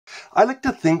I like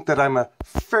to think that I'm a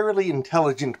fairly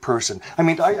intelligent person. I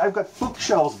mean, I've got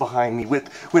bookshelves behind me with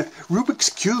Rubik's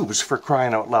Cubes, for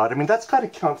crying out loud. I mean, that's got to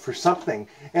count for something.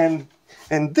 And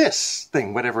this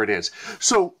thing, whatever it is.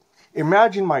 So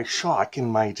imagine my shock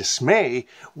and my dismay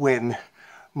when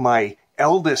my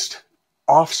eldest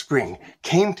offspring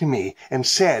came to me and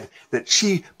said that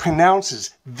she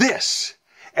pronounces this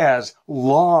as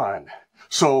lawn.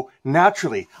 So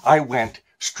naturally, I went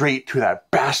straight to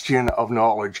that bastion of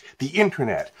knowledge, the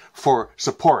internet, for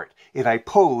support. And I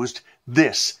posed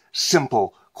this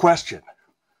simple question.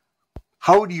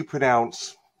 How do you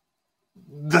pronounce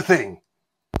the thing?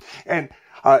 And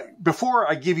before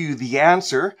I give you the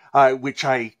answer, which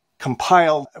I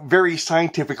compiled very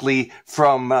scientifically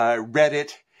from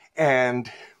Reddit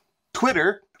and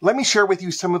Twitter, let me share with you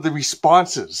some of the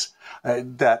responses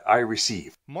that I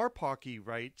received. Marpocky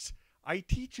writes, I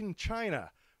teach in China.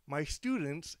 My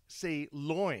students say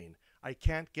loin. I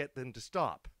can't get them to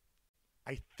stop.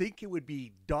 I think it would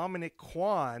be Dominic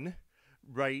Kwan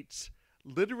writes,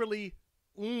 literally,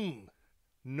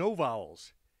 no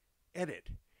vowels. Edit.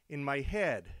 In my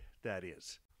head, that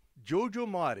is. Jojo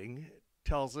Modding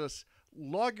tells us,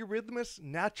 logarithmus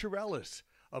naturalis.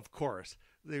 Of course,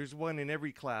 there's one in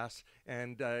every class,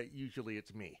 and usually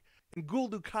it's me. And Gul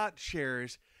Dukat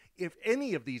shares, if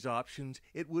any of these options,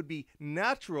 it would be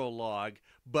natural log,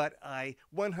 but I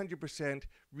 100%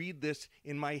 read this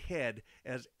in my head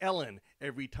as Ellen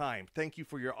every time. Thank you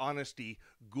for your honesty,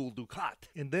 Gul Dukat.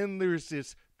 And then there's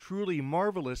this truly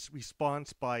marvelous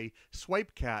response by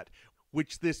Swipecat,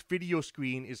 which this video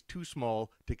screen is too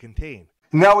small to contain.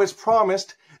 Now, as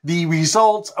promised, the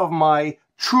results of my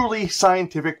truly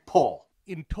scientific poll.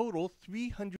 In total,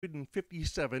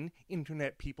 357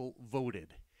 internet people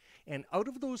voted. And out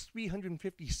of those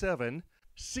 357,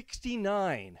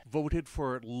 69 voted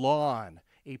for lawn,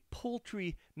 a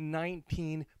paltry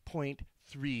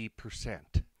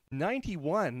 19.3%.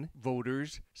 91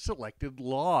 voters selected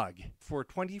log for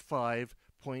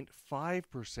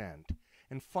 25.5%.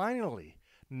 And finally,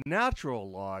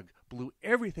 natural log blew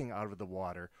everything out of the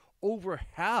water. Over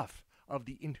half of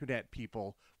the internet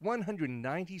people,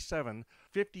 197,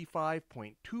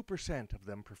 55.2% of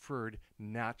them preferred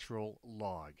natural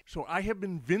log. So I have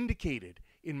been vindicated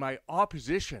in my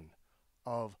opposition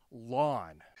of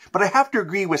lawn. But I have to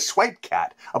agree with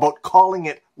Swipecat about calling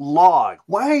it log.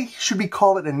 Why should we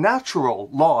call it a natural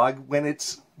log when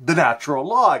it's the natural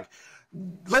log?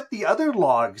 Let the other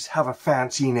logs have a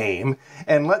fancy name,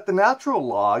 and let the natural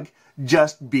log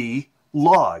just be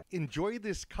log. Enjoy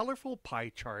this colorful pie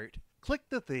chart, click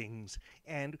the things,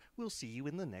 and we'll see you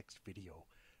in the next video.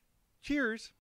 Cheers!